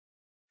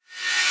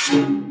This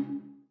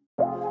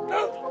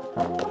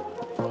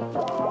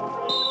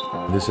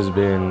has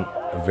been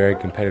a very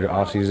competitive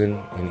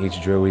offseason. In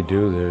each drill we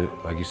do,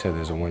 like you said,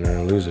 there's a winner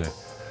and a loser.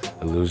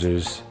 The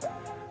losers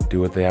do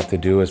what they have to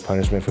do as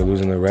punishment for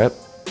losing the rep.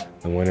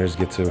 The winners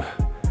get to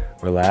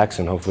relax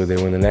and hopefully they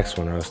win the next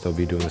one, or else they'll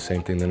be doing the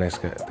same thing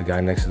the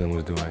guy next to them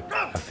was doing.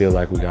 I feel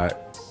like we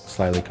got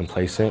slightly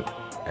complacent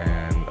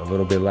and a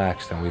little bit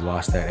lax, and we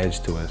lost that edge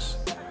to us.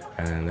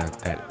 And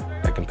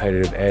that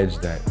competitive edge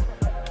that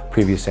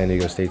previous San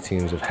Diego State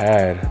teams have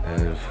had that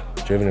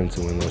have driven them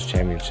to win those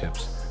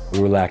championships, we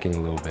were lacking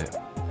a little bit.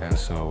 And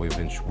so we've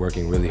been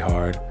working really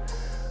hard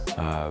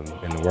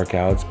in the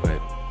workouts,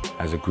 but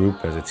as a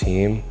group, as a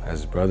team,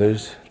 as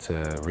brothers,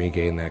 to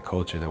regain that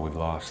culture that we've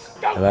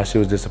lost. And last year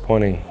was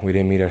disappointing. We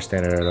didn't meet our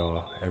standard at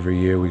all. Every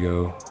year we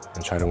go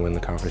and try to win the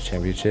conference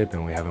championship,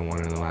 and we haven't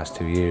won in the last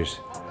 2 years.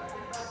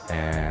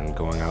 And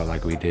going out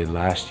like we did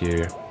last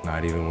year,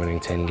 not even winning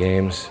 10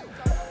 games,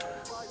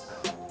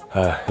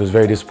 it was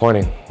very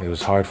disappointing. It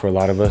was hard for a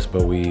lot of us,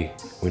 but we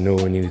knew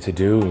what we needed to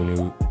do. We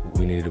knew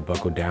we needed to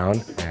buckle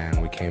down, and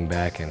we came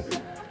back, and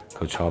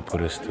Coach Hall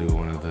put us through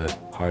one of the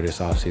hardest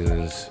off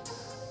seasons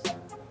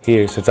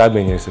here since I've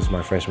been here, since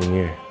my freshman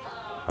year.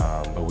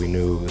 But we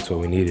knew that's what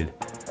we needed.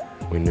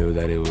 We knew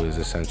that it was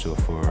essential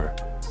for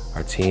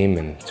our team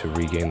and to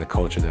regain the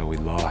culture that we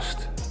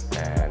lost.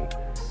 And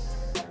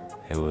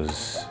it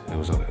was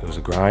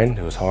a grind.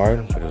 It was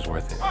hard, but it was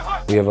worth it.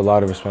 We have a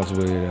lot of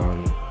responsibility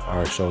on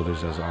our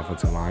shoulders as an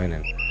offensive line,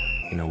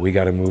 and we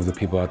got to move the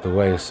people out the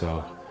way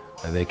so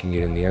that they can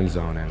get in the end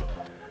zone. And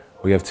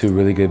we have 2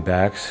 really good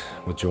backs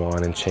with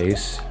Juwan and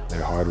Chase.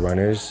 They're hard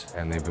runners,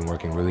 and they've been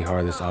working really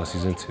hard this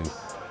offseason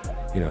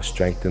to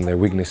strengthen their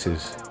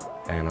weaknesses.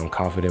 And I'm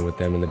confident with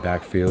them in the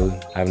backfield.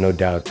 I have no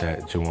doubt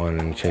that Juwan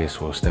and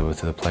Chase will step up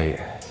to the plate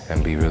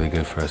and be really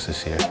good for us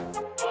this year.